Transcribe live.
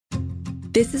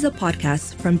This is a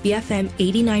podcast from BFM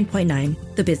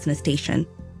 89.9, the business station.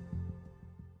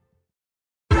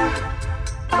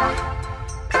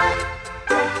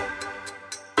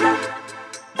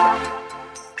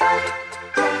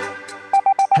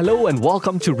 Hello and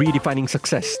welcome to Redefining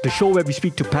Success, the show where we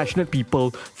speak to passionate people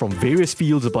from various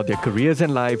fields about their careers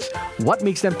and lives, what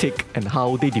makes them tick, and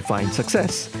how they define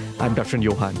success. I'm Darshan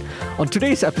Johan. On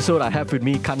today's episode, I have with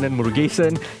me Kannan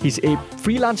Murugesan. He's a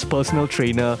freelance personal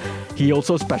trainer. He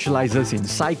also specializes in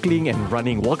cycling and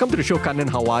running. Welcome to the show, Kannan.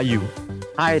 How are you?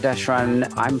 Hi,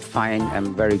 Dashran. I'm fine.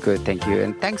 I'm very good. Thank you.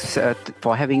 And thanks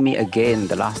for having me again.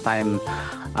 The last time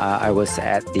I was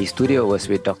at the studio was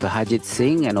with Dr. Harjit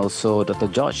Singh and also Dr.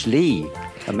 George Lee.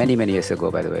 Many years ago,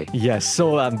 by the way. Yes,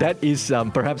 so that is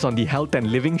perhaps on the Health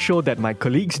and Living show that my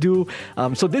colleagues do.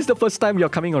 So this is the first time you're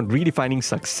coming on Redefining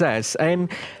Success.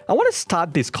 And I want to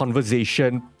start this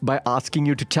conversation by asking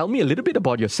you to tell me a little bit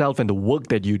about yourself and the work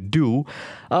that you do.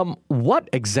 What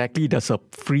exactly does a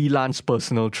freelance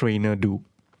personal trainer do?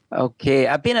 Okay,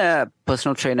 I've been a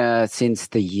personal trainer since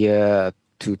the year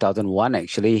 2001,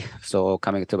 actually. So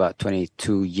coming to about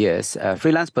 22 years.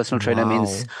 Freelance personal trainer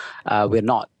means we're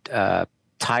not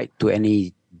tied to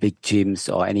any big gyms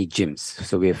or any gyms.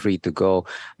 So we're free to go.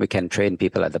 We can train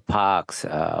people at the parks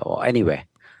or anywhere.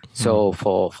 So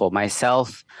for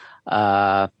myself,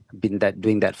 been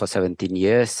doing that for 17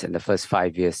 years and the first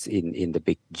 5 years in the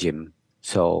big gym.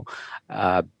 So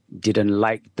didn't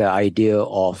like the idea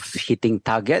of hitting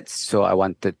targets. So I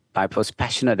was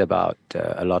passionate about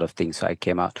a lot of things. So I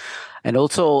came out. And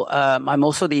also, I'm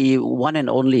also the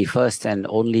first and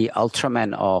only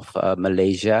Ultraman of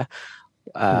Malaysia.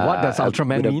 What does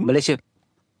Ultraman mean?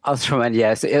 Ultraman,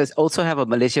 yes. It also have a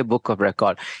Malaysia Book of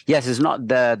Record. Yes, it's not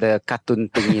the cartoon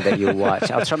thingy that you watch.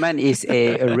 Ultraman is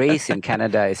a race in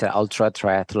Canada. It's an ultra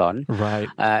triathlon. Right.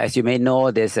 As you may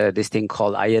know, there's this thing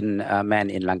called Iron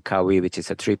Man in Langkawi, which is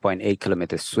a 3.8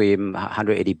 kilometer swim,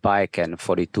 180 bike, and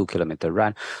 42 kilometer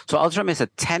run. So Ultraman is a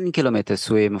 10 kilometer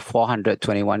swim,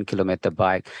 421 kilometer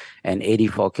bike, and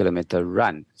 84 kilometer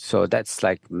run. So that's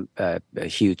like a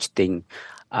huge thing.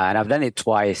 And I've done it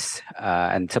twice,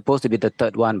 and supposed to be the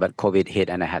third one, but COVID hit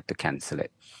and I had to cancel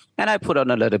it. And I put on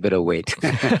a little bit of weight.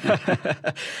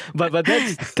 but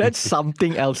that's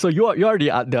something else. So you're the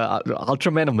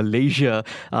Ultraman of Malaysia.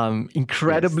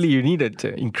 Incredibly, yes. You needed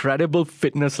incredible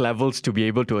fitness levels to be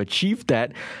able to achieve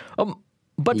that.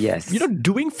 But yes.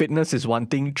 Doing fitness is one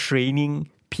thing. Training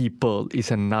people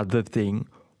is another thing.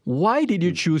 Why did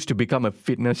you choose to become a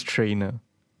fitness trainer?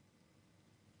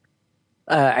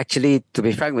 Actually, to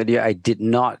be frank with you, I did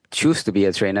not choose to be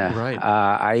a trainer. Right.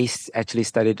 I actually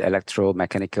studied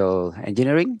electromechanical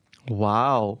engineering.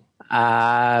 Wow.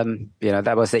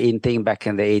 That was the in thing back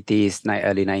in the 80s,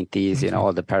 early 90s.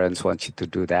 All the parents want you to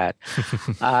do that.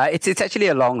 It's actually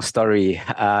a long story.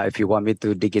 If you want me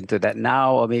to dig into that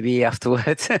now or maybe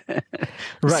afterwards,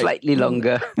 right. Slightly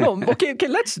longer. No, okay.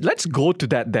 Let's go to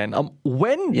that then.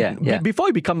 Before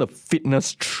you become a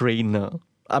fitness trainer.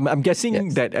 I'm guessing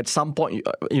yes. that at some point,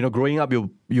 growing up,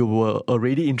 you were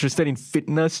already interested in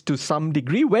fitness to some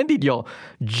degree. When did your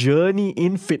journey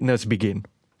in fitness begin?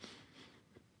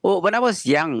 Well, when I was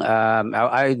young,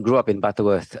 I grew up in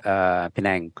Butterworth,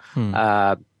 Penang.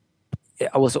 I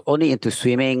was only into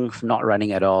swimming, not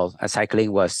running at all.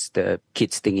 Cycling was the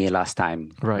kids thingy last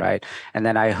time, right? And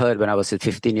then I heard when I was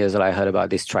 15 years old, I heard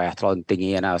about this triathlon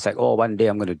thingy, and I was like, one day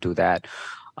I'm going to do that.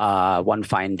 One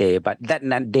fine day, but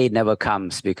that day never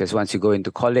comes because once you go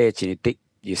into college and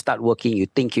you start working, you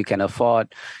think you can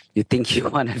afford, you think you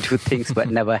want to do things,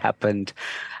 but never happened.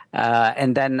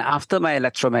 And then after my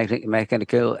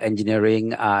electromechanical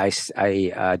engineering, I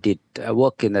did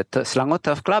work in the Selangor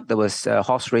Turf Club. There was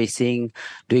horse racing,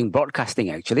 doing broadcasting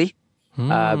actually.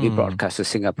 We broadcast to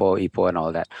Singapore, Ipoh, and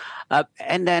all that.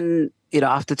 And then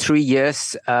after 3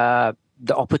 years.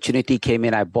 The opportunity came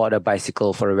in. I bought a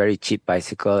bicycle for a very cheap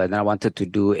bicycle, and I wanted to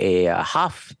do a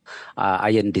half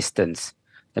iron distance.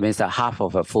 That means a half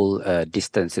of a full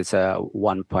distance. It's a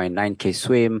 1.9K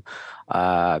swim,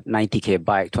 90K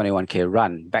bike, 21K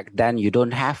run. Back then, you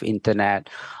don't have internet.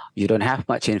 You don't have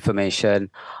much information.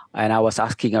 And I was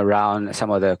asking around some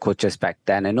of the coaches back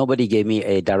then, and nobody gave me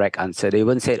a direct answer. They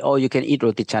even said, you can eat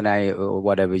roti canai or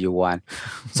whatever you want.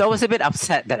 So I was a bit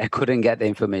upset that I couldn't get the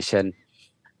information.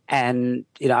 And,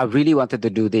 I really wanted to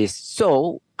do this.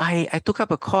 So I took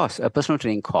up a personal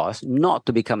training course, not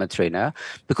to become a trainer,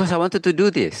 because I wanted to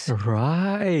do this.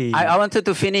 Right. I wanted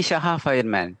to finish a half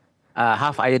Ironman,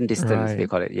 half iron distance, right. They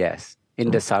call it, yes,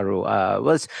 in the Saru.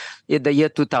 Was in the year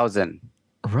 2000.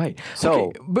 Right.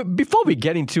 So, but before we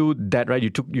get into that, right, you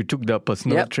took the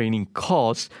personal training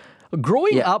course.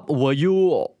 Growing up, were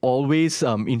you always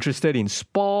interested in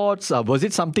sports? Was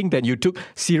it something that you took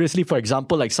seriously? For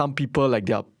example, like some people, like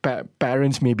their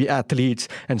parents may be athletes,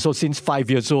 and so since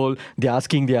 5 years old, they're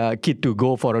asking their kid to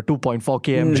go for a 2.4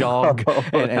 km jog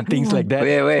and things like that.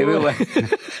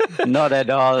 Wait. Not at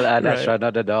all, that's right.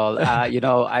 Not at all.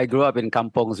 I grew up in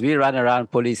kampongs. We run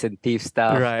around police and thief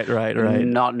stuff. Right.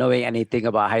 Not knowing anything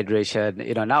about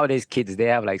hydration. Nowadays kids, they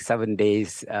have like 7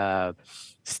 days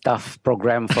stuff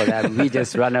programmed for them. We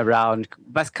just run around,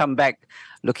 must come back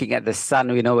looking at the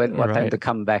sun. We know what time to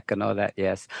come back and all that.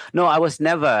 Yes. No, I was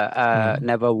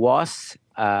never was.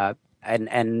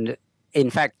 And in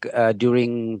fact,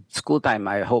 during school time,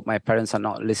 I hope my parents are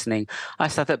not listening, I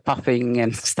started puffing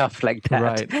and stuff like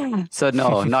that. Right. So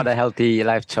no, not a healthy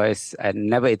life choice, and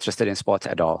never interested in sports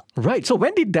at all. Right. So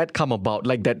when did that come about?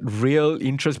 Like that real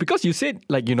interest? Because you said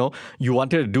you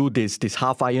wanted to do this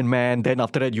half Ironman. Then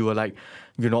after that, you were like,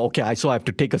 okay, so I have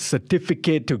to take a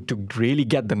certificate to really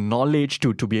get the knowledge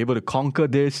to be able to conquer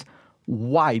this.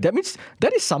 Why? That means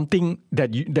that is something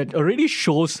that already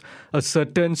shows a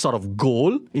certain sort of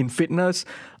goal in fitness,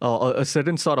 or a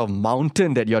certain sort of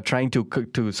mountain that you're trying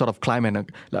to sort of climb, and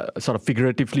sort of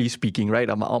figuratively speaking, right?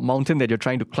 A mountain that you're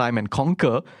trying to climb and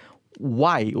conquer.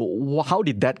 Why? How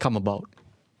did that come about?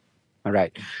 All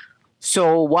right.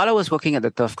 So while I was working at the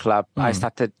Turf Club, I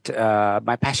started,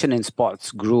 my passion in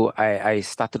sports grew. I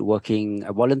started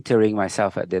volunteering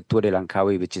myself at the Tour de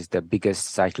Langkawi, which is the biggest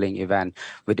cycling event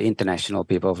with international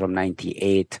people from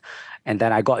 98. And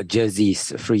then I got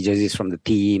free jerseys from the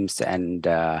teams, and,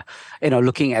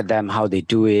 looking at them, how they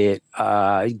do it,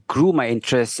 it grew my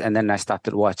interest. And then I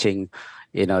started watching,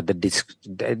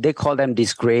 they call them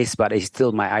disgrace, but it's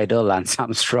still my idol, Lance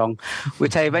Armstrong,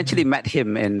 which I eventually met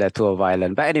him in the Tour of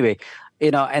Ireland. But anyway,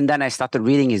 and then I started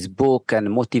reading his book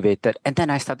and motivated. And then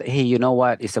I started, hey, you know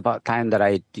what? It's about time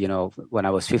that when I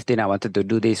was 15, I wanted to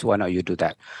do this. Why not you do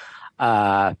that?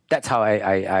 That's how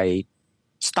I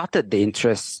started the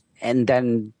interest. And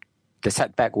then the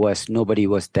setback was nobody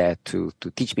was there to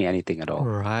teach me anything at all.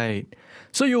 Right.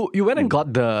 So you went and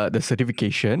got the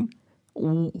certification.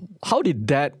 How did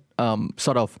that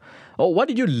what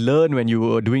did you learn when you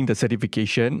were doing the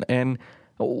certification, and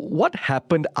what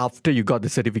happened after you got the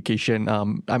certification?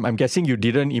 I'm guessing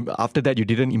after that you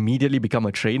didn't immediately become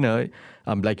a trainer.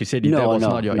 Like you said, that was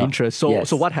not your interest. So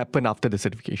what happened after the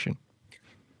certification?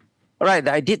 All right,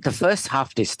 I did the first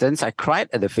half distance. I cried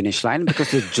at the finish line because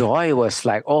the joy was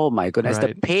like, oh my goodness.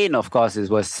 Right. The pain, of course,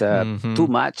 was too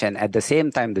much. And at the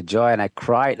same time, the joy, and I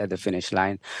cried at the finish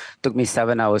line. Took me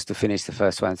 7 hours to finish the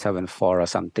first one, 7:04 or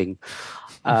something.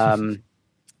 And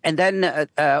then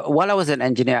while I was an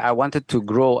engineer, I wanted to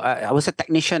grow. I was a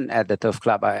technician at the Turf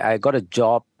Club. I got a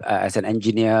job as an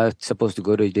engineer, supposed to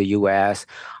go to the US.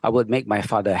 I would make my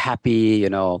father happy,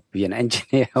 be an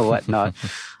engineer or whatnot.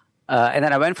 And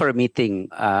then I went for a meeting,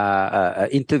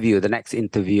 interview, the next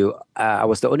interview. I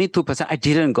was the only 2%. I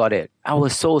didn't got it. I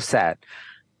was so sad.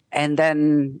 And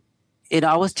then,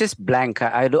 I was just blank.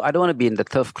 I don't want to be in the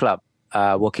Turf Club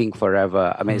working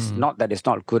forever. I mean, it's not that it's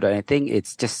not good or anything.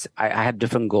 It's just I had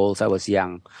different goals. I was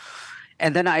young.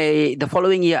 And then the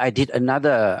following year, I did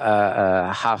another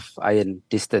half iron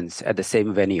distance at the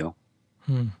same venue.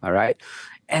 All right.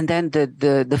 And then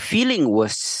the feeling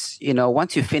was,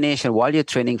 once you finish and while you're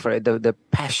training for it, the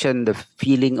passion, the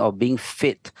feeling of being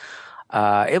fit,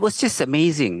 it was just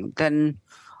amazing. Then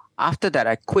after that,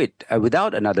 I quit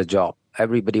without another job.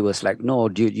 Everybody was like, no,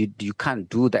 you can't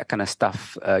do that kind of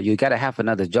stuff. You got to have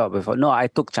another job before. No, I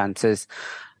took chances.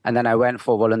 And then I went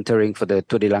for volunteering for the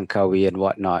Tour de Langkawi and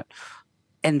whatnot.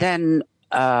 And then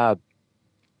I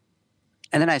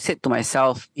said to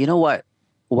myself, you know what?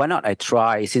 Why not I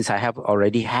try, since I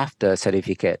already have the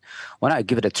certificate? Why not I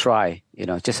give it a try?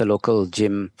 Just a local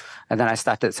gym. And then I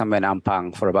started somewhere in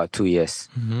Ampang for about 2 years.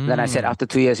 Then I said, after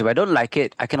 2 years, if I don't like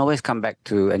it, I can always come back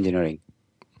to engineering.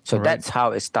 So that's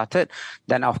how it started.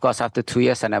 Then, of course, after 2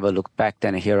 years, I never looked back.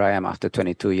 Then here I am after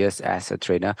 22 years as a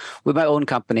trainer with my own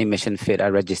company, Mission Fit. I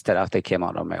registered after I came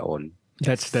out on my own.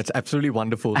 That's absolutely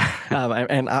wonderful.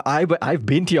 And I've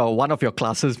been to one of your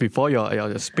classes before,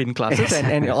 your spin classes,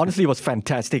 and honestly, it was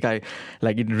fantastic. I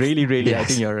really, yes. I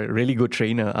think you're a really good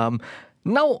trainer.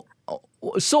 Now,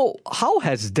 so how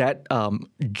has that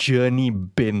journey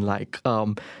been like?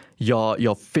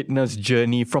 Your fitness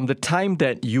journey from the time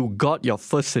that you got your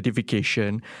first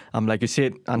certification, like you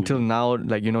said, until now,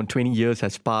 20 years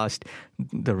has passed.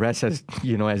 The rest has,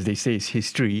 as they say, is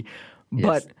history.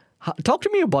 Yes. But talk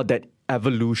to me about that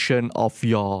evolution of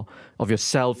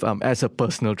yourself as a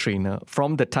personal trainer.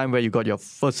 From the time where you got your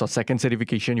first or second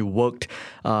certification, you worked,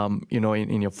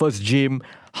 in your first gym.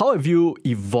 How have you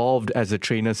evolved as a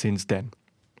trainer since then?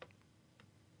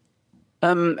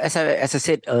 As I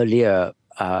said earlier,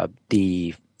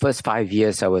 the first 5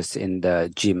 years I was in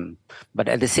the gym, but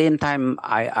at the same time,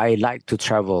 I like to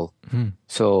travel.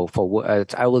 So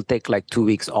I will take like 2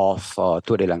 weeks off for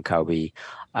Tour de Langkawi.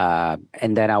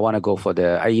 And then I want to go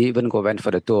I even went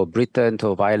for the Tour of Britain,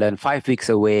 Tour of Ireland, 5 weeks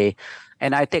away.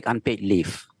 And I take unpaid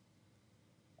leave.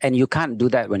 And you can't do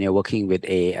that when you're working with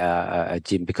a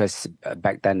gym, because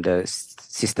back then the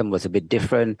system was a bit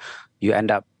different. You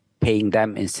end up paying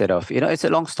them instead of, it's a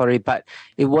long story, but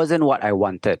it wasn't what I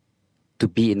wanted to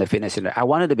be in the fitness industry. I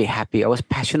wanted to be happy. I was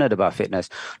passionate about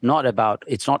fitness,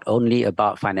 it's not only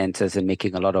about finances and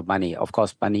making a lot of money. Of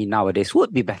course, money nowadays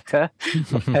would be better.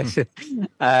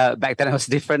 Back then it was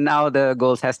different. Now the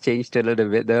goals has changed a little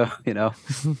bit though,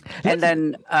 And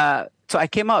then, so I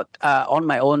came out on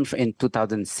my own in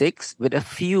 2006 with a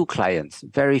few clients,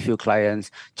 very few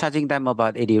clients, charging them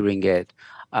about 80 ringgit,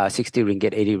 60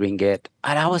 ringgit, 80 ringgit.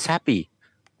 And I was happy.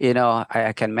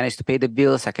 I can manage to pay the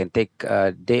bills. I can take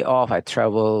a day off. I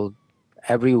travel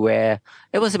everywhere.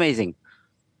 It was amazing.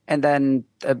 And then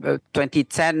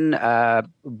 2010,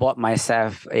 bought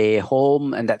myself a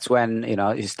home. And that's when,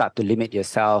 you start to limit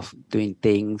yourself doing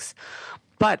things.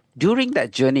 But during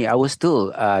that journey, I was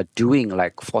still doing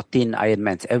like 14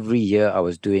 Ironmans. Every year I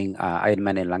was doing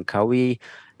Ironman in Langkawi.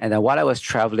 And then while I was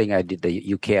traveling, I did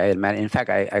the UK Ironman. In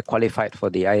fact, I qualified for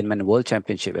the Ironman World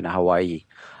Championship in Hawaii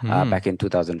back in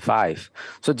 2005.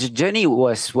 So the journey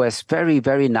was very,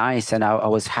 very nice. And I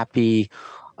was happy.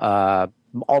 All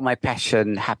my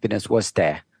passion, happiness was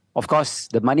there. Of course,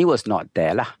 the money was not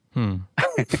there.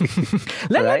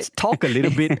 Let's talk a little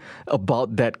bit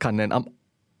about that, Kannan.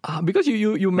 Because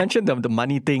you mentioned the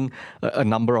money thing a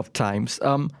number of times.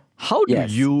 How do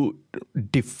you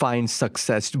define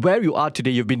success? Where you are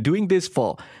today, you've been doing this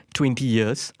for 20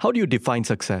 years. How do you define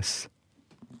success?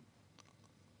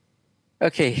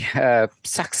 Okay,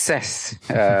 success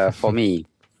for me.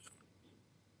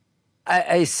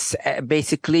 I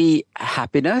basically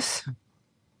happiness,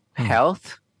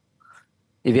 health.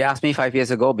 If you asked me 5 years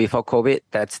ago, before COVID,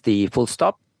 that's the full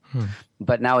stop.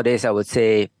 But nowadays, I would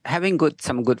say having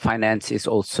some good finance is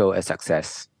also a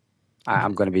success.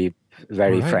 I'm going to be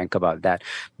very frank about that,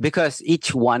 because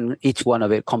each one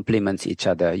of it complements each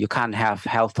other. You can't have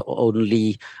health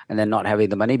only and then not having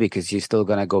the money, because you're still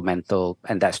going to go mental,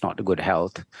 and that's not good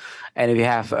health. And if you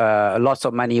have lots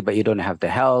of money but you don't have the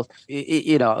health,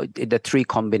 the three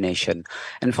combination.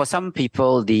 And for some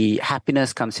people, the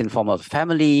happiness comes in form of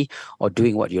family or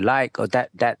doing what you like, or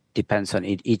that depends on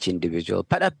each individual.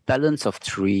 But a balance of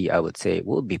three, I would say,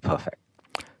 will be perfect.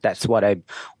 That's what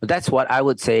I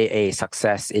would say a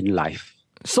success in life.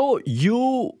 So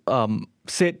you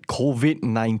said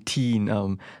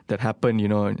COVID-19 that happened,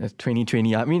 in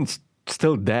 2020. I mean, it's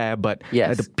still there, but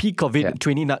at the peak of it,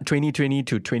 2020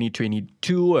 to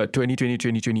 2022, or 2020,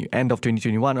 2020, end of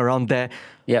 2021, around there.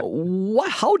 Yeah.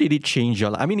 How did it change your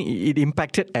life? I mean, it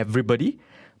impacted everybody.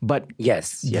 But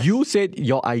yes. You said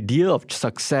your idea of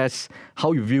success,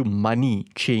 how you view money,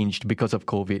 changed because of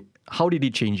COVID. How did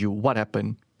it change you? What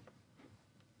happened?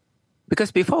 Because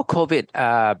before COVID,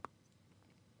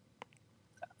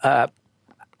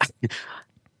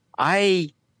 I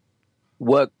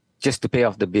worked just to pay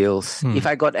off the bills. If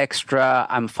I got extra,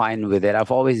 I'm fine with it.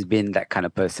 I've always been that kind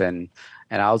of person.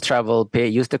 And I'll travel,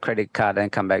 use the credit card,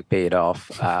 and come back, pay it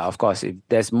off. Of course, if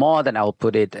there's more, then I'll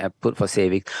put for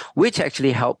savings, which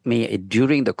actually helped me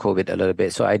during the COVID a little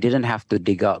bit. So I didn't have to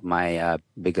dig out my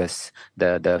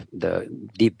the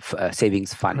deep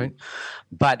savings fund. Right.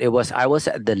 But I was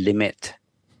at the limit.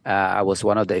 I was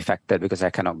one of the affected because I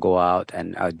cannot go out,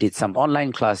 and I did some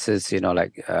online classes,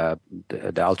 like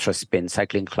the ultra spin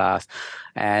cycling class,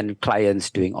 and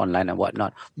clients doing online and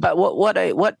whatnot. But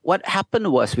what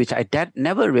happened was, which I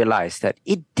never realized, that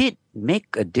it did make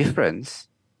a difference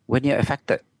when you're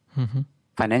affected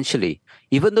financially,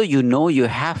 even though you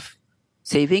have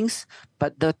savings.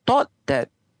 But the thought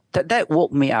that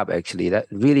woke me up, actually. That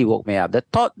really woke me up. The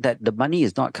thought that the money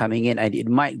is not coming in and it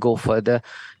might go further,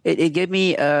 it gave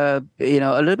me a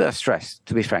little bit of stress,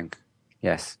 to be frank.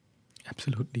 Yes.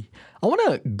 Absolutely. I want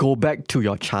to go back to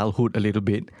your childhood a little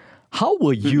bit. How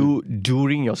were you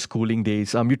during your schooling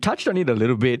days? You touched on it a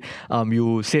little bit.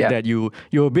 You said that you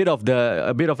were a bit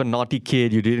of a naughty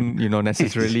kid. You didn't,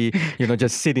 necessarily,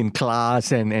 just sit in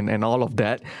class and all of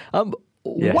that.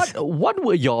 Yes. What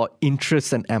were your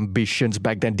interests and ambitions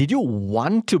back then? Did you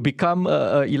want to become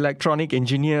an electronic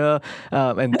engineer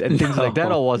and things like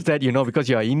that? Or was that, because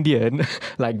you're Indian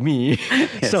like me?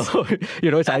 Yes. So,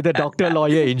 it's either doctor,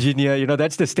 lawyer, engineer.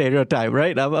 That's the stereotype,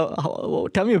 right?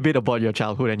 Tell me a bit about your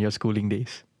childhood and your schooling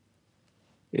days.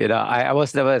 I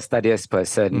was never a studious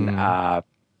person.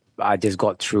 I just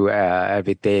got through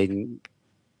everything.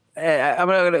 I'm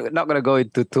not going to go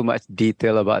into too much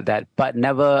detail about that, but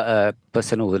never a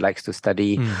person who likes to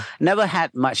study, never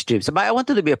had much dreams. But I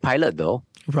wanted to be a pilot though.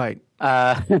 Right.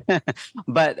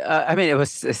 But I mean,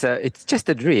 it's just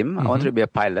a dream. I wanted to be a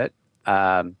pilot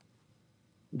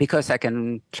because I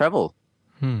can travel.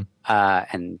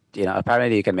 And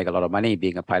apparently you can make a lot of money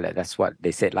being a pilot. That's what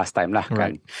they said last time lah.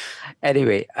 Right.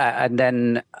 Anyway, and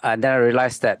then I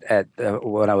realized that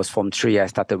when I was Form 3, I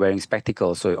started wearing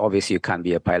spectacles. So obviously you can't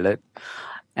be a pilot.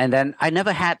 And then I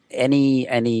never had any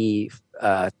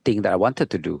thing that I wanted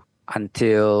to do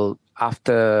until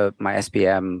after my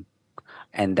SPM,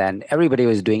 and then everybody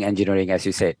was doing engineering, as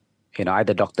you said.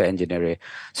 Either doctor, engineer.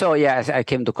 So yeah, I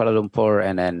came to Kuala Lumpur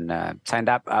and then signed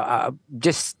up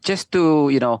just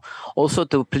to, also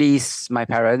to please my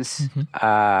parents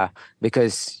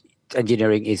because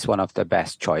engineering is one of the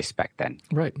best choice back then.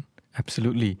 Right.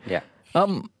 Absolutely. Yeah.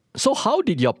 So how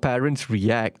did your parents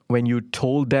react when you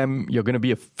told them you're going to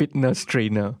be a fitness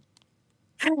trainer?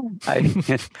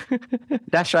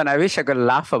 Dashran, I wish I could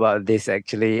laugh about this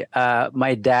actually.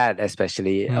 My dad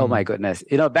especially, oh my goodness.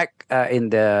 Back in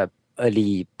the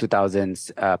early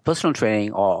 2000s, personal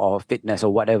training or fitness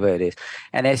or whatever it is.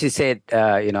 And as you said,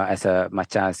 as a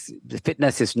Machas,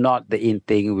 fitness is not the in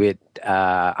thing with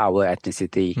our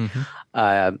ethnicity.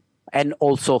 And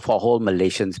also for whole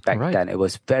Malaysians back then, it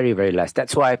was very, very less.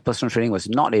 That's why personal training was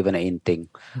not even an in thing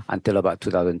until about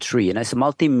 2003. And it's a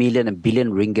multi-million and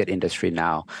billion ringgit industry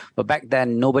now. But back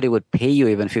then, nobody would pay you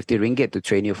even 50 ringgit to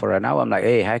train you for an hour. I'm like,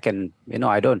 hey, I can,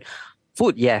 I don't.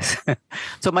 Food, yes.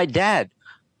 So my dad,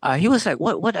 he was like,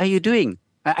 what are you doing?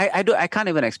 I can't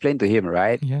even explain to him,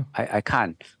 right? Yeah. I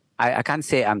can't. I can't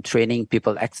say I'm training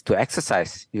people to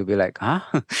exercise. You'll be like, huh?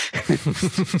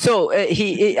 So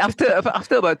he after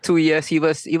about 2 years, he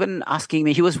was even asking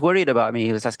me. He was worried about me.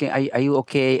 He was asking, "Are you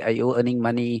okay? Are you earning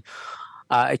money?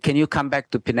 Can you come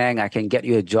back to Penang? I can get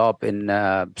you a job in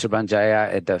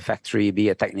Suruhanjaya at the factory, be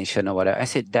a technician or whatever." I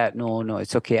said, "Dad, no,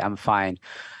 it's okay. I'm fine."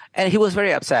 And he was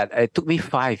very upset. It took me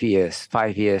 5 years,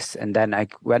 and then I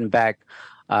went back.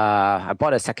 I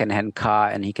bought a second-hand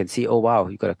car, and he can see, oh wow,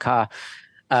 you got a car.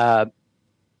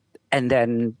 And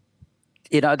then,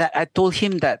 that I told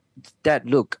him that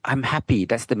look, I'm happy.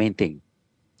 That's the main thing.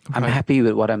 I'm happy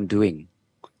with what I'm doing.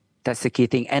 That's the key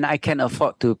thing. And I can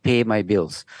afford to pay my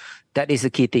bills. That is the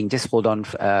key thing. Just hold on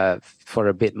for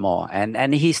a bit more.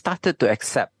 And he started to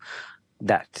accept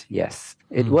that. Yes.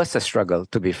 It was a struggle,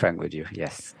 to be frank with you.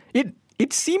 Yes.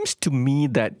 It seems to me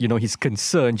that, his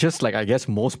concern, just like I guess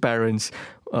most parents,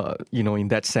 in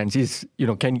that sense, is,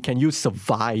 can you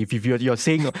survive? If you're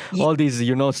saying all these,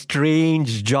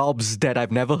 strange jobs that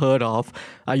I've never heard of,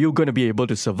 are you going to be able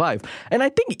to survive? And I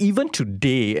think even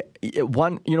today,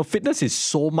 fitness is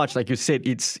so much, like you said,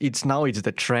 it's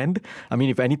the trend. I mean,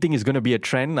 if anything is going to be a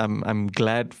trend, I'm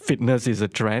glad fitness is a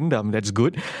trend. That's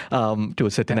good to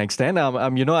a certain extent.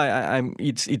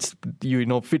 It's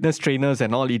fitness trainers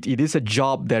and all. It is a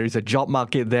job. There is a job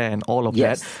market there and all of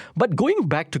that. But going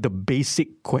back to the basic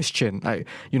question,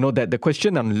 that the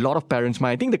question on a lot of parents'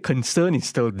 mind, I think the concern is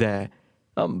still there.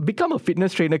 Become a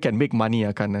fitness trainer can make money,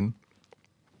 Kannan.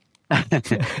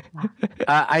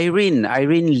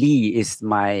 Irene Lee is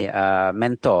my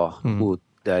mentor who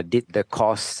did the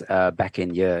course back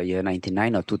in year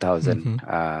 99 or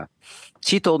 2000.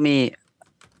 She told me,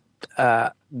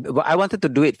 I wanted to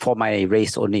do it for my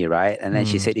race only, right? And then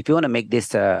she said, if you want to make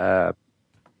this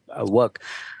work,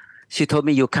 she told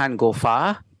me you can't go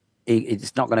far.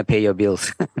 It's not going to pay your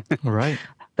bills. Right.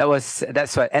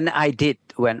 That's what. And I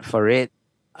went for it.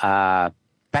 That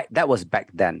was back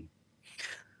then.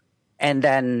 And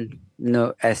then,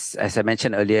 as I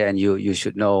mentioned earlier, and you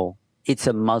should know, it's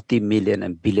a multi-million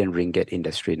and billion ringgit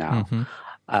industry now.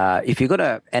 If you're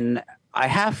gonna, and I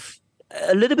have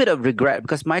a little bit of regret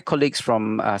because my colleagues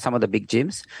from some of the big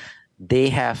gyms, they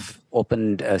have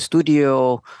opened a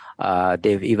studio.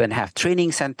 They even have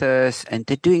training centers, and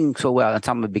they're doing so well. And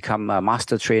some have become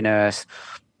master trainers,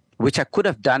 which I could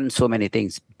have done so many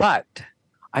things. But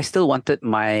I still wanted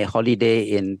my holiday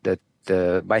in the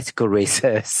bicycle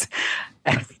races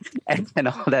and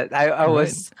all that.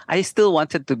 I still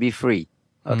wanted to be free.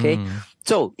 Okay.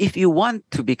 So if you want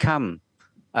to become,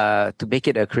 to make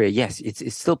it a career, yes,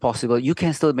 it's still possible. You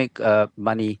can still make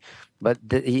money, but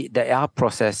there are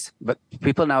process. But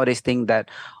people nowadays think that,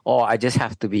 I just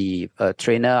have to be a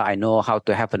trainer. I know how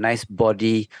to have a nice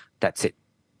body. That's it.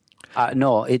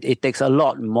 No, it takes a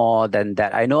lot more than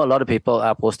that. I know a lot of people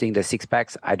are posting the six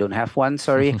packs. I don't have one,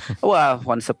 sorry. Well,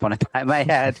 once upon a time I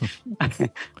had.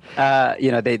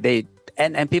 They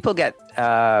and people get.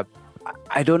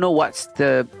 I don't know what's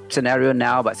the scenario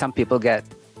now, but some people get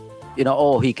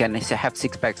he can have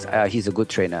six packs. He's a good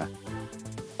trainer.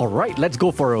 All right, let's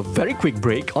go for a very quick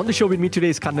break. On the show with me today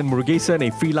is Kannan Murugesan,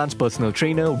 a freelance personal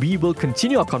trainer. We will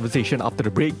continue our conversation after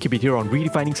the break. Keep it here on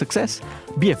Redefining Success,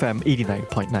 BFM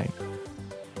 89.9.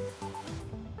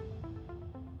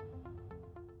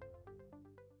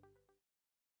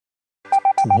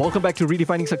 Welcome back to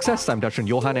Redefining Success. I'm Darshan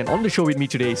Johan, and on the show with me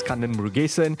today is Kannan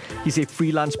Murugesan. He's a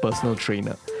freelance personal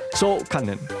trainer. So,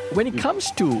 Kannan, when it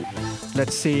comes to,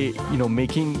 let's say,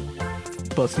 making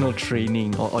personal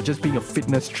training or just being a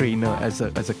fitness trainer as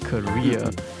a career,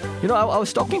 I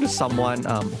was talking to someone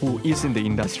who is in the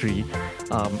industry,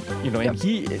 and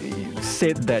he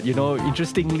said that,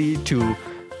 interestingly, to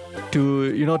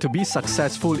be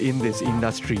successful in this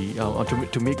industry or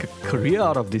to make a career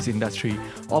out of this industry,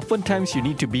 oftentimes you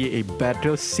need to be a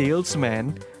better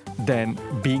salesman than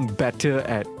being better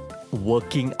at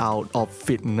working out or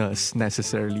fitness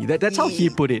necessarily. That's how he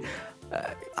put it.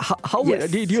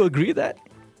 Do you agree that?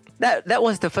 That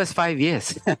was the first 5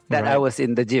 years that I was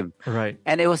in the gym. Right.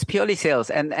 And it was purely sales.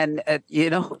 And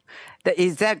the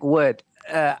exact word,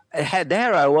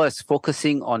 there I was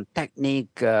focusing on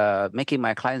technique, making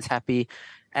my clients happy.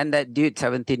 And that dude,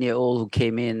 17-year-old who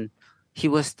came in, he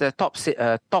was the top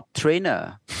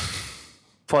trainer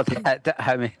for that.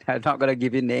 I mean, I'm not going to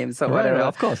give you names or whatever.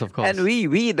 Of course. And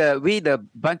we the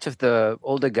bunch of the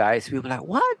older guys, we were like,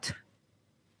 what?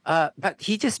 But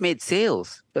he just made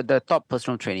sales, the top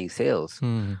personal training sales.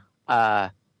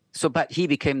 But he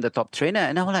became the top trainer,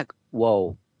 and I was like,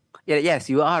 whoa. Yeah, yes,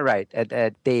 you are right. But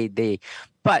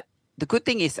the good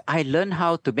thing is I learned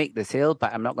how to make the sale,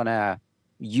 but I'm not going to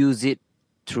use it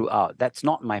throughout. That's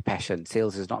not my passion.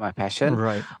 Sales is not my passion.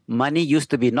 Right. Money used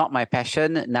to be not my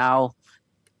passion. Now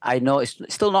I know it's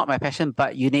still not my passion,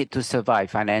 but you need to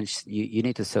survive. You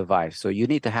need to survive. So you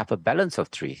need to have a balance of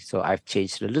three. So I've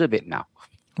changed a little bit now.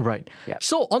 Right. Yeah.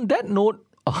 So on that note,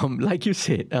 like you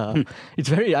said,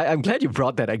 it's I'm glad you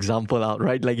brought that example out,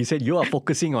 right? Like you said, you are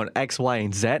focusing on X, Y,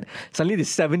 and Z. Suddenly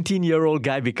this 17-year-old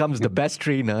guy becomes the best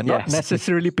trainer, not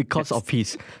necessarily because of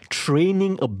his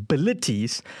training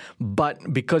abilities, but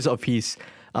because of his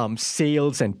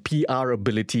sales and PR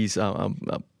abilities,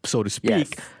 so to speak. Yes.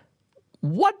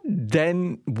 What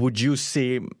then would you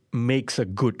say makes a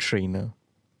good trainer?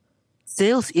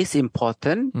 Sales is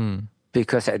important.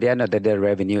 Because at the end of the day,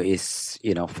 revenue is,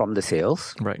 from the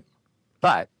sales. Right.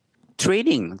 But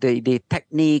training, the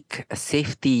technique,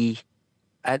 safety,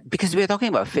 because we're talking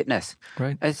about fitness.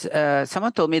 Right. As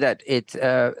someone told me that it's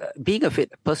being a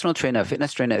personal trainer,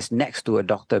 fitness trainer is next to a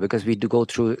doctor because we do go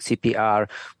through CPR.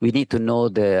 We need to know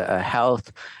the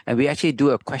health, and we actually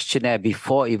do a questionnaire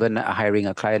before even hiring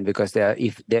a client because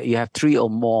if you have 3 or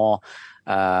more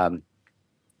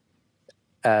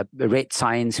red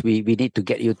signs, we need to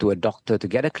get you to a doctor to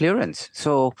get a clearance.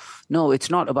 So no, it's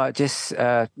not about just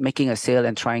making a sale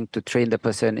and trying to train the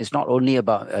person. It's not only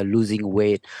about losing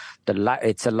weight.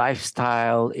 It's a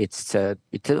lifestyle. It's a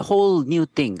whole new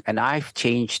thing, and I've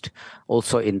changed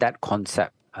also in that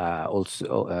concept.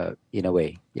 In a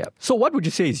way, yeah. So what would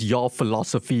you say is your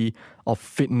philosophy of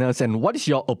fitness, and what is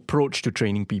your approach to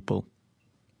training people?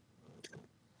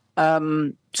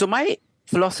 So my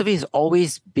philosophy has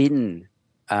always been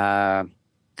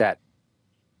that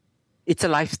it's a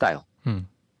lifestyle.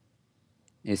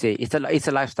 You see, it's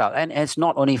a lifestyle, and it's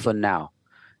not only for now.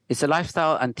 It's a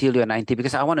lifestyle until you're 90,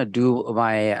 because I want to do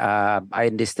my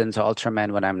Iron Distance or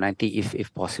Ultraman when I'm 90,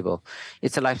 if possible.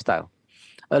 It's a lifestyle.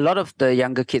 A lot of the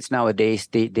younger kids nowadays,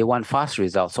 they want fast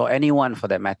results, or anyone for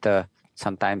that matter.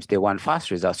 Sometimes they want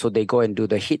fast results, so they go and do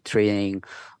the HIIT training,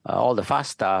 all the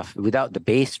fast stuff without the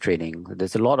base training.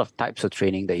 There's a lot of types of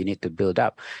training that you need to build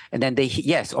up, and then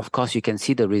yes, of course, you can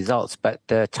see the results, but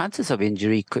the chances of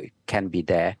injury can be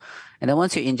there. And then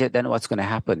once you're injured, then what's going to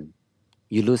happen?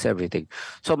 You lose everything.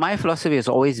 So my philosophy has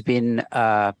always been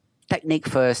technique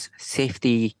first,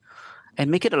 safety, and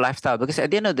make it a lifestyle. Because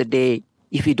at the end of the day,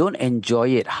 if you don't enjoy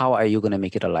it, how are you going to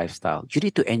make it a lifestyle? You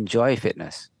need to enjoy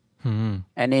fitness. And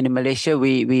in Malaysia,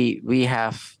 we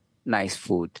have nice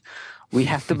food. We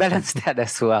have to balance that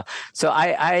as well. So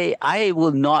I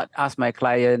will not ask my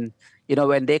client,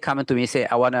 when they come to me and say,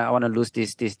 I wanna lose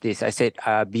this. I said,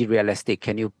 be realistic.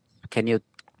 Can you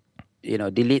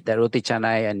delete that roti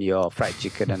canai and your fried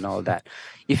chicken and all that?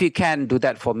 If you can do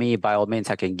that for me, by all means,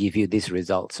 I can give you these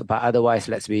results. But otherwise,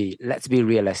 let's be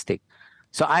realistic.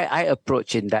 So I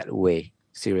approach in that way.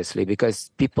 Seriously, because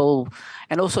people,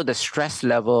 and also the stress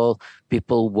level,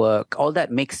 people work, all that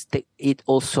it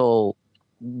also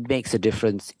makes a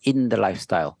difference in the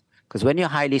lifestyle. Because when you're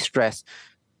highly stressed,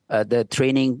 the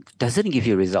training doesn't give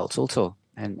you results also.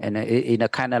 And in a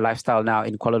kind of lifestyle now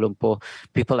in Kuala Lumpur,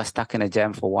 people are stuck in a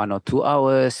jam for 1 or 2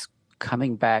 hours,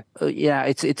 coming back.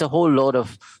 It's a whole load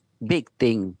of big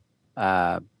thing,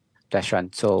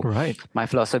 Dashran. So Right. my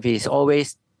philosophy is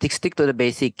always stick to the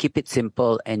basic, keep it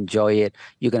simple, enjoy it.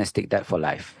 You're going to stick that for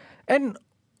life. And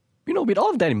with all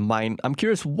of that in mind, I'm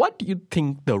curious, what do you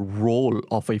think the role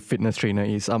of a fitness trainer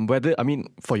is?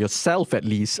 For yourself at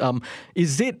least,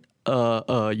 is it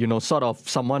sort of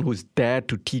someone who's there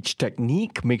to teach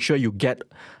technique, make sure you get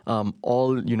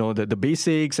all the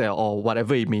basics or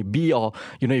whatever it may be, or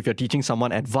if you're teaching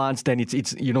someone advanced, then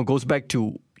it's goes back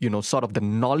to sort of the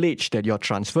knowledge that you're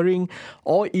transferring,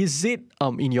 or is it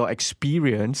in your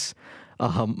experience?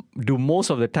 Do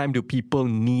most of the time do people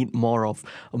need more of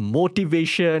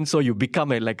motivation? So you become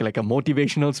like a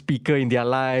motivational speaker in their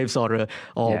lives, or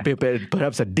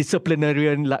perhaps a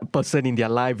disciplinarian person in their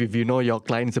life if your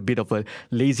client is a bit of a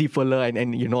lazy fella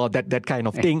and that kind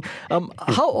of thing.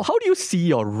 How do you see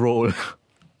your role?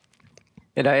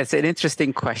 It's an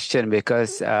interesting question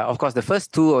because, of course, the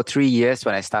first 2 or 3 years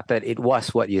when I started, it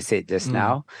was what you said just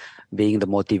now, being the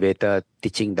motivator,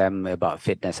 teaching them about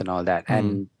fitness and all that.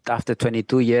 And after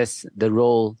 22 years, the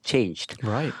role changed.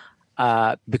 Right.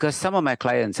 Because one of my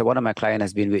clients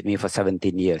has been with me for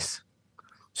 17 years.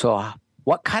 So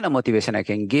what kind of motivation I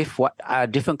can give, what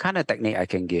different kind of technique I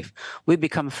can give. We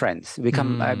become friends,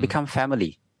 become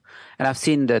family. And I've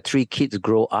seen the 3 kids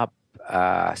grow up.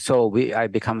 So I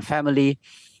become family.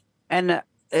 And,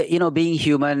 being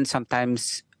human,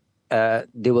 sometimes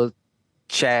they will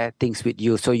share things with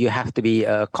you. So you have to be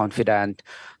a confident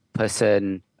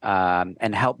person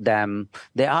and help them.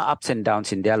 There are ups and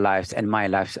downs in their lives and my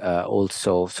lives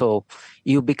also. So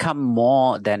you become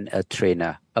more than a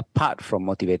trainer, apart from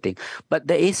motivating. But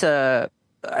there is at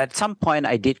some point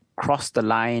I did cross the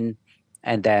line,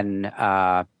 and then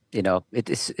it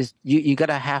is you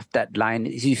gotta have that line.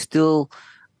 You still,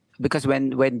 because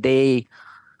when they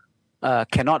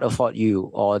cannot afford you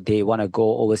or they want to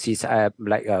go overseas,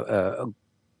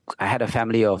 I had a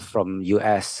family from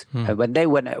US, and when they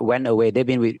went away, they've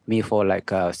been with me for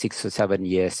 6 or 7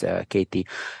 years. Katie,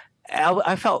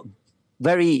 I felt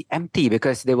very empty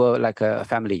because they were like a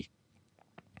family.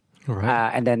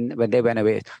 Right. And then when they went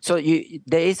away, so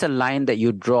there is a line that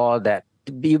you draw that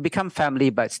you become family,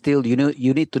 but still you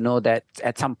need to know that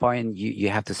at some point you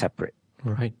have to separate.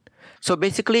 Right. So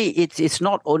basically, it's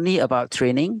not only about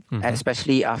training,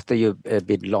 especially after you've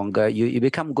been longer. You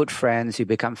become good friends, you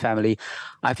become family.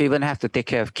 I've even have to take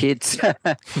care of kids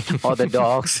or the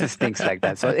dogs, things like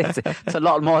that. So it's a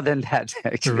lot more than that,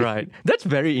 actually. Right. That's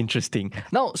very interesting.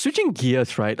 Now, switching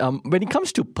gears, right? When it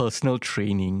comes to personal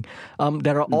training,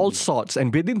 there are all sorts,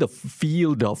 and within the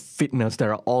field of fitness,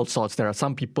 there are all sorts. There are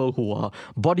some people who are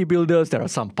bodybuilders, there are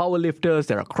some powerlifters,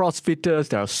 there are CrossFitters,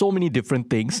 there are so many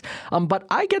different things. But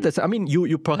I get this.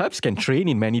 You perhaps can train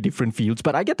in many different fields,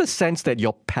 but I get the sense that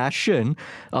your passion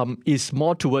is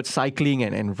more towards cycling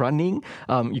and running.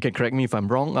 You can correct me if I'm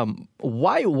wrong.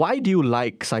 Why do you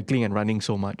like cycling and running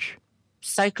so much?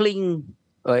 Cycling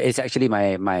is actually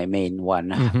my main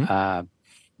one,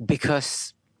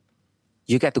 because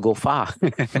you get to go far,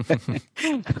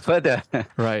 further.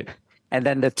 Right. And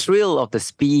then the thrill of the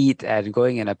speed and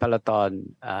going in a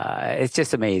peloton, it's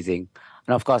just amazing.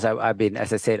 And of course, I've been,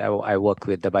 as I said, I work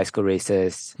with the bicycle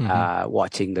racers,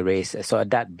 watching the race. So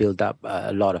that built up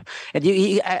a lot of. And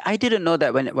I didn't know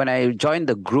that when I joined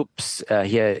the groups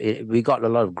here, we got a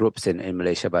lot of groups in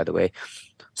Malaysia, by the way.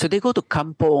 So they go to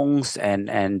kampongs,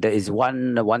 and there is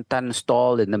one ton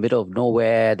stall in the middle of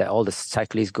nowhere that all the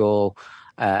cyclists go.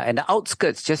 And the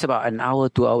outskirts, just about an hour,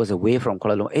 2 hours away from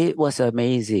Kuala Lumpur. It was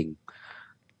amazing.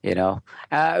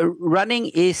 Running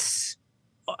is.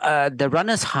 The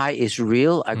runner's high is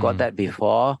real. I got that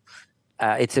before.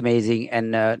 It's amazing.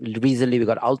 And recently we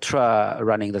got ultra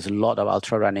running. There's a lot of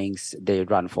ultra runnings. They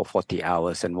run for 40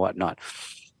 hours and whatnot.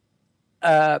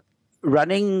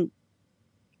 Running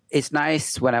is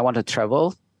nice when I want to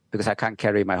travel because I can't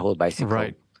carry my whole bicycle.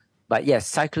 Right. But yes,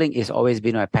 cycling has always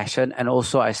been my passion. And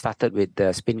also I started with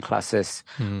the spin classes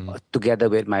together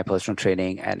with my personal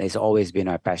training. And it's always been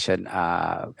my passion.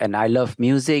 And I love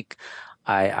music.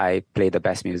 I play the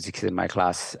best music in my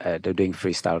class. They're doing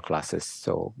freestyle classes.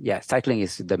 So yeah, cycling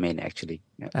is the main, actually.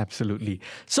 Yeah. Absolutely.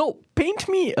 So paint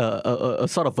me a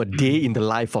sort of a day in the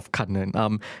life of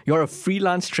Kannan. You're a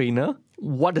freelance trainer.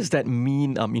 What does that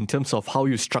mean in terms of how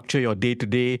you structure your day to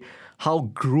day?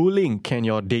 How grueling can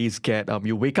your days get?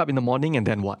 You wake up in the morning and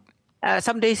then what?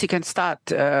 Some days you can start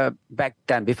back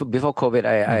then. Before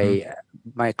COVID,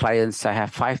 my clients, I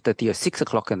have 5:30 or 6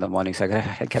 o'clock in the morning. So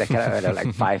I get out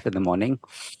like 5 in the morning.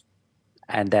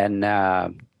 And then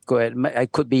go ahead. I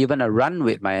could be even a run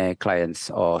with my clients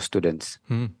or students.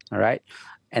 All right.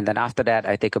 And then after that,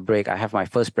 I take a break. I have my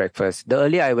first breakfast. The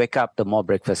earlier I wake up, the more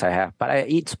breakfast I have. But I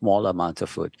eat small amounts of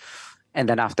food. And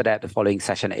then after that, the following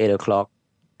session, 8 o'clock,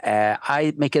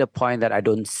 I make it a point that I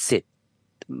don't sit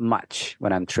much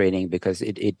when I'm training because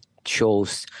it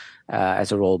shows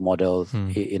as a role model,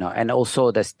 and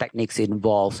also there's techniques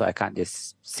involved, so I can't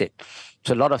just sit.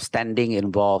 So a lot of standing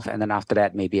involved. And then after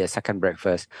that, maybe a second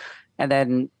breakfast. And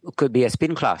then it could be a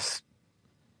spin class.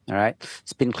 All right,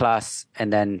 spin class,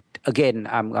 and then again,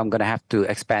 I'm gonna have to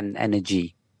expand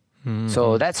energy.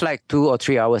 So that's like 2 or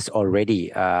 3 hours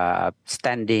already,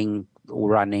 standing,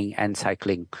 running, and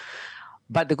cycling.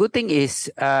 But the good thing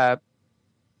is,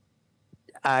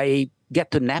 I get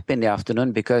to nap in the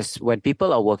afternoon because when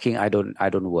people are working, I don't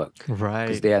work. Right.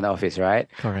 Because they're in the office, right?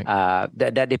 Correct.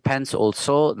 That depends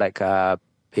also. Like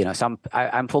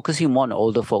I'm focusing more on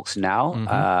older folks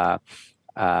now.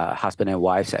 Husband and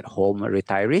wives at home,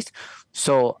 retirees.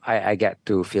 So I get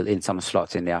to fill in some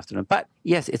slots in the afternoon. But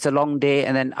yes, it's a long day.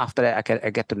 And then after that, I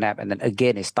get to nap. And then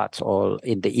again, it starts all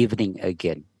in the evening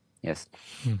again. Yes.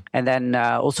 And then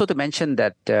also to mention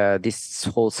that this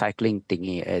whole cycling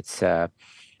thingy,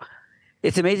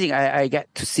 it's amazing. I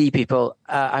get to see people.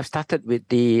 I've started with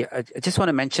I just want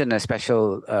to mention a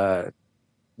special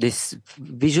this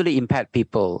visually impaired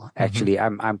people. Actually,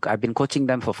 I've been coaching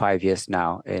them for 5 years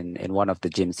now in one of the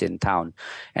gyms in town,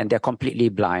 and they're completely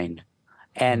blind.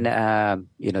 And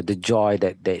the joy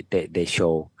that they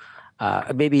show.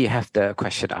 Maybe you have the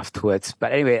question afterwards,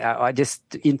 but anyway, I just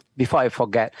before I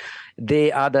forget,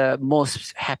 they are the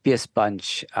most happiest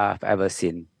bunch I've ever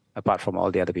seen, apart from all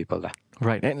the other people there.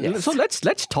 Right, and so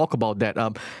let's talk about that.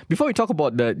 Before we talk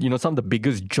about some of the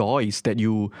biggest joys that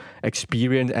you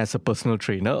experience as a personal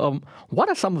trainer, what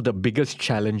are some of the biggest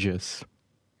challenges?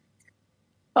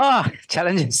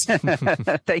 Challenges.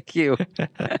 Thank you.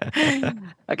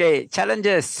 Okay,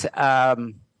 challenges.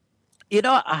 You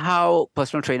know how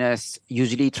personal trainers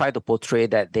usually try to portray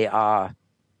that they are,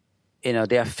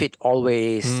 they are fit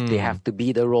always. They have to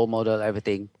be the role model,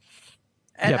 everything.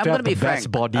 And I'm going to be frank.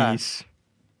 Best bodies.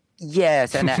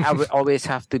 Yes, and I would always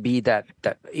have to be that.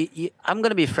 I'm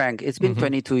going to be frank. It's been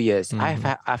 22 years. I've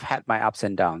had my ups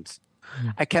and downs.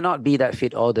 I cannot be that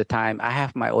fit all the time. I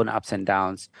have my own ups and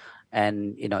downs.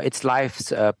 And, it's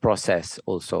life's process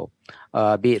also,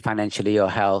 be it financially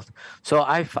or health. So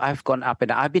I've gone up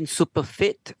and I've been super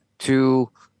fit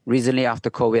to recently after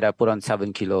COVID, I put on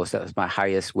 7 kilos. That was my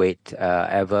highest weight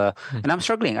ever. And I'm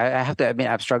struggling. I have to admit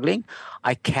I'm struggling.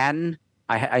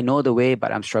 I know the way,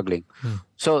 but I'm struggling.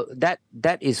 So that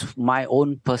is my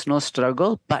own personal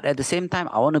struggle. But at the same time,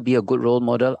 I want to be a good role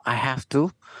model. I have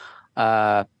to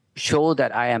show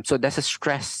that I am. So there's a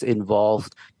stress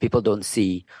involved people don't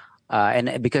see.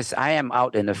 And because I am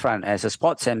out in the front as a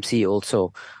sports MC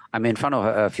also, I'm in front of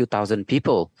a few thousand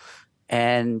people.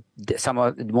 And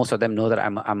most of them know that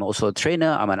I'm also a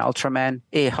trainer. I'm an Ultraman.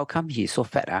 Hey, how come he's so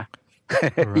fat?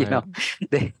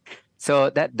 Right.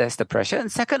 So that's the pressure.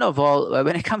 And second of all,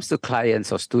 when it comes to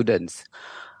clients or students,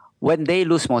 when they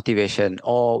lose motivation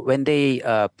or when they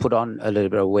put on a little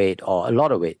bit of weight or a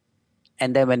lot of weight,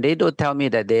 and then when they don't tell me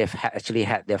that they've actually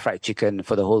had their fried chicken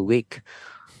for the whole week,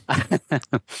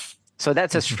 so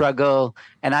that's a struggle.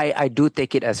 And I do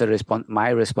take it as my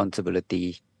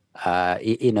responsibility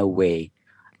in a way.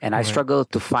 And I struggle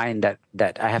to find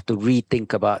that I have to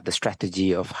rethink about the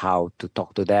strategy of how to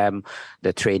talk to them,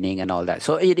 the training and all that.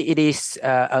 So it is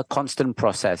a constant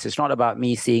process. It's not about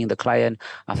me seeing the client,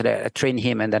 after that I train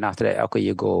him, and then after that, okay,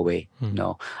 you go away.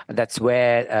 No, that's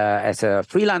where as a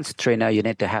freelance trainer, you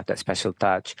need to have that special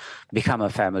touch, become a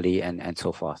family and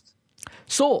so forth.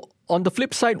 So on the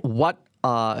flip side, what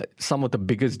are some of the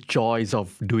biggest joys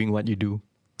of doing what you do?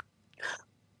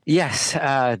 Yes,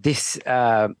 this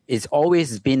is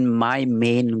always been my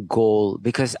main goal,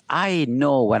 because I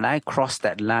know when I crossed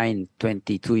that line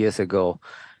 22 years ago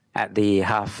at the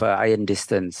half iron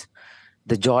distance,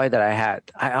 the joy that I had,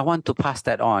 I want to pass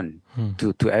that on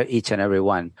to each and every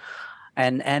one.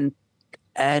 And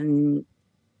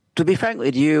to be frank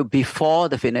with you, before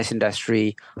the fitness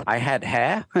industry, I had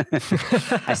hair.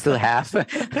 I still have.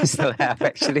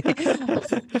 Actually.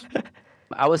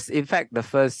 I was, in fact, the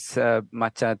first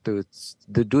matcha to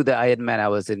do the Ironman. I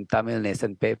was in Tamil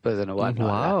Nation papers and whatnot.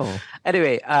 Wow.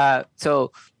 Anyway,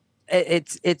 so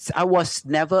it's. I was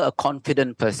never a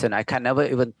confident person. I can never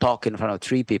even talk in front of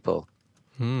 3 people.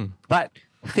 But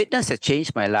fitness has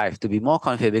changed my life to be more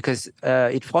confident, because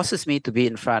it forces me to be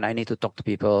in front. I need to talk to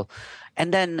people.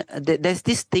 And then there's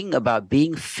this thing about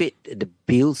being fit that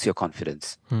builds your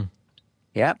confidence.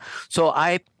 Yeah. So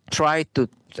I try to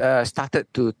started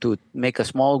to make a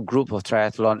small group of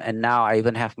triathlon, and now I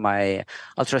even have my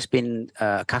ultra spin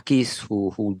kakis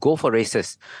who go for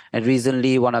races. And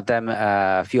recently, one of them,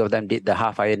 a few of them did the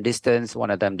half iron distance.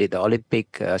 One of them did the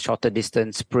Olympic shorter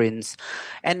distance sprints,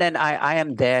 and then I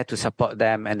am there to support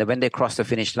them. And then when they cross the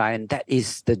finish line, that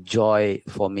is the joy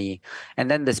for me. And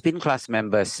then the spin class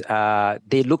members,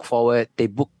 they look forward. They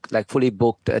book fully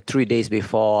booked 3 days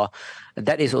before.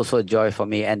 That is also a joy for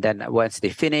me. And then once they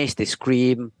finish, they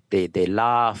scream, they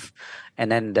laugh.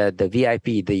 And then the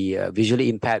VIP, the visually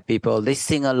impaired people, they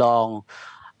sing along.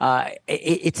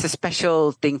 It's a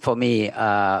special thing for me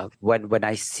when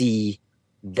I see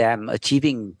them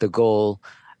achieving the goal,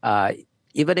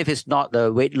 even if it's not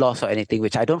the weight loss or anything,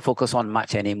 which I don't focus on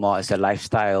much anymore as a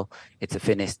lifestyle. It's a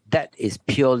fitness. That is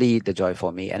purely the joy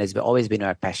for me. And it's always been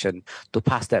my passion to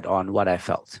pass that on, what I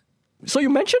felt. So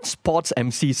you mentioned sports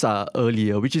MCs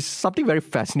earlier, which is something very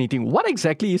fascinating. What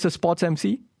exactly is a sports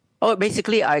MC? Oh,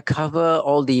 basically, I cover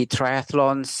all the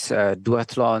triathlons,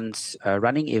 duathlons,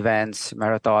 running events,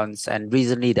 marathons, and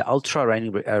recently the ultra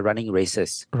running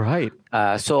races. Right.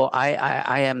 So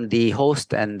I am the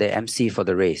host and the MC for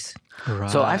the race. Right.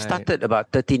 So I've started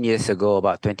about 13 years ago,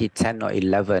 about 2010 or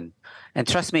 11. And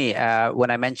trust me,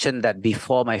 when I mentioned that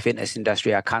before my fitness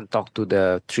industry, I can't talk to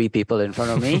the 3 people in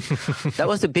front of me, that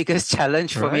was the biggest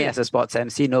challenge for me as a sports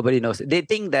MC. Nobody knows. They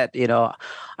think that,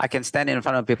 I can stand in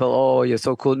front of people. Oh, you're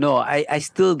so cool. No, I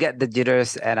still get the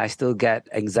jitters and I still get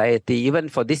anxiety. Even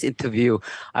for this interview,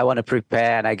 I want to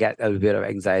prepare and I get a bit of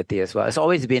anxiety as well. It's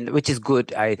always been, which is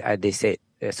good, they say.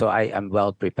 So I am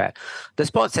well prepared. The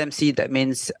sports MC, that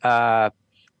means...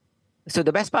 So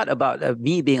the best part about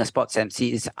me being a sports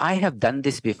MC is I have done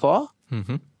this before,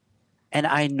 and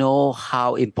I know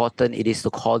how important it is to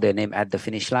call their name at the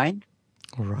finish line,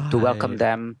 to welcome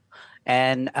them.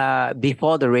 And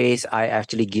before the race, I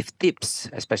actually give tips,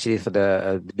 especially for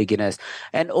the beginners.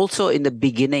 And also in the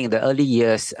beginning, the early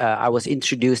years, I was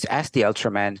introduced as the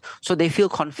Ultraman. So they feel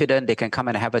confident. They can come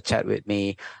and have a chat with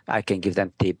me. I can give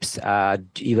them tips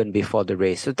even before the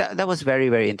race. So that was very,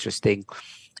 very interesting.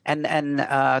 And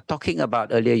talking about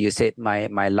earlier, you said my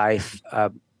life,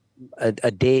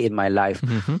 a day in my life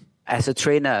as a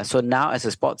trainer. So now as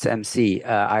a sports MC,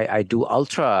 I do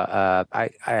ultra.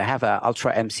 I have an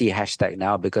ultra MC hashtag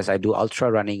now because I do ultra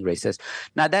running races.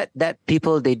 Now that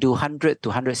people, they do 100 to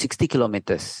 160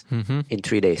 kilometers in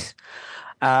 3 days.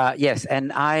 Yes,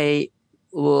 and I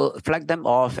will flag them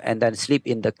off and then sleep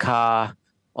in the car,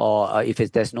 or if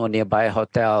there's no nearby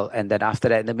hotel, and then after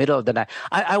that, in the middle of the night,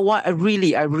 I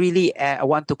really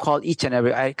want to call each and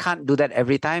every. I can't do that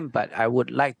every time, but I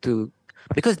would like to,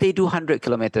 because they do 100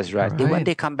 kilometers, right? When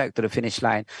they come back to the finish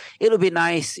line, it'll be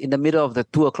nice in the middle of the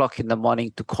 2 o'clock in the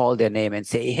morning to call their name and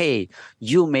say, "Hey,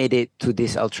 you made it to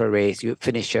this ultra race. You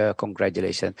finished.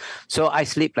 Congratulations." So I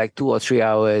sleep 2 or 3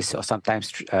 hours, or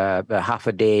sometimes half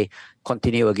a day.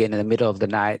 Continue again in the middle of the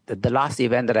night. The last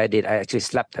event that I did, I actually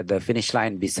slept at the finish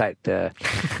line beside the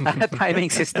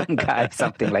timing system guy,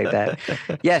 something like that.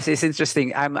 Yes, it's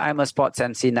interesting. I'm a sports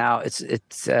MC now.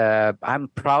 It's I'm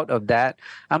proud of that.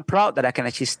 I'm proud that I can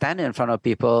actually stand in front of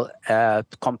people.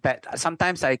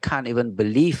 Sometimes I can't even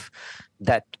believe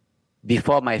that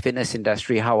before my fitness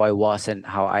industry, how I was and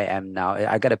how I am now.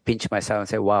 I got to pinch myself and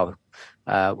say, wow,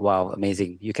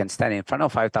 amazing. You can stand in front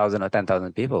of 5,000 or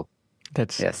 10,000 people.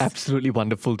 That's absolutely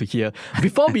wonderful to hear.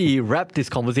 Before we wrap this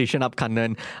conversation up,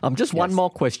 Kannan, just one more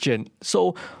question.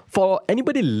 So for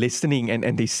anybody listening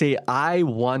and they say, I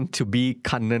want to be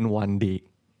Kannan one day,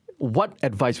 what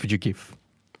advice would you give?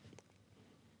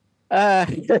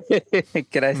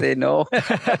 Can I say no?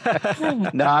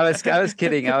 No, I was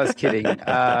kidding. You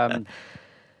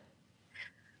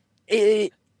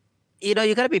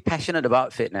got to be passionate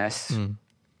about fitness.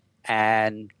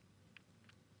 And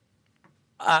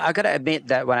I got to admit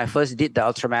that when I first did the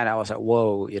Ultraman, I was like,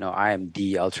 whoa, I am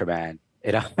the Ultraman,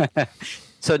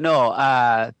 So no,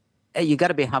 you got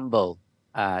to be humble.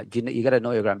 You got to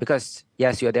know your ground, because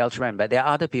yes, you're the Ultraman, but there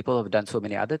are other people who have done so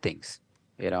many other things.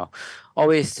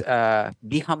 Always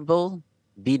be humble,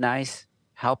 be nice,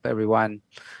 help everyone.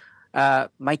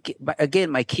 My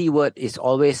key word is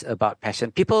always about passion.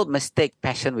 People mistake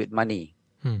passion with money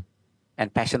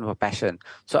and passion for passion.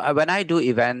 So when I do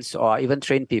events or even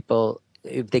train people,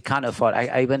 if they can't afford,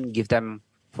 I even give them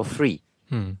for free.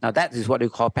 Now that is what we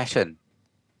call passion.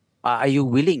 Are you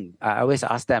willing? I always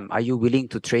ask them, are you willing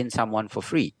to train someone for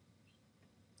free?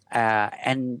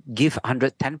 And give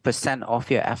 110%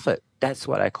 of your effort. That's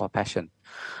what I call passion.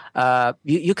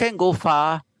 You can go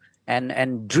far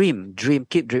and dream,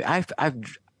 keep dreaming.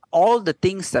 I've all the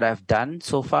things that I've done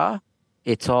so far,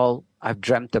 it's all I've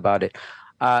dreamt about it.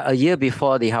 a year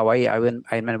before the Hawaii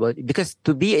Ironman World, because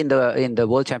to be in the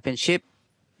World Championship,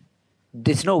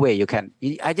 there's no way you can.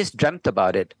 I just dreamt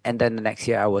about it, and then the next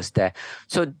year I was there.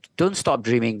 So don't stop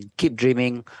dreaming. Keep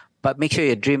dreaming, but make sure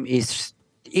your dream is,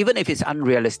 even if it's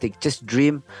unrealistic, just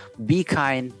dream, be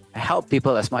kind, help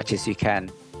people as much as you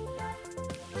can.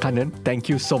 Kannan, thank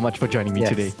you so much for joining me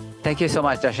today. Thank you so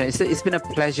much, Darshan. It's been a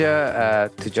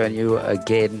pleasure to join you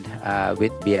again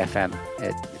with BFM.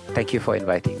 Thank you for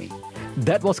inviting me.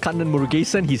 That was Kannan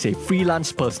Murugesan. He's a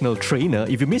freelance personal trainer.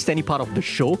 If you missed any part of the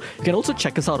show, you can also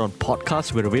check us out on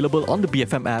podcasts. We're available on the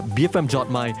BFM app,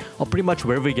 BFM.my, or pretty much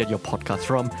wherever you get your podcasts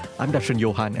from. I'm Darshan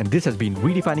Johan, and this has been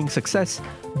Redefining Success,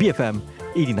 BFM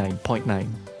 89.9.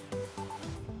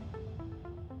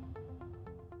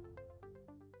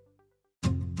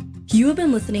 You have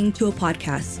been listening to a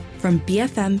podcast from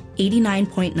BFM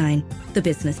 89.9, the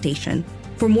business station.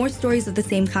 For more stories of the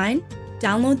same kind,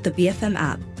 download the BFM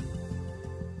app.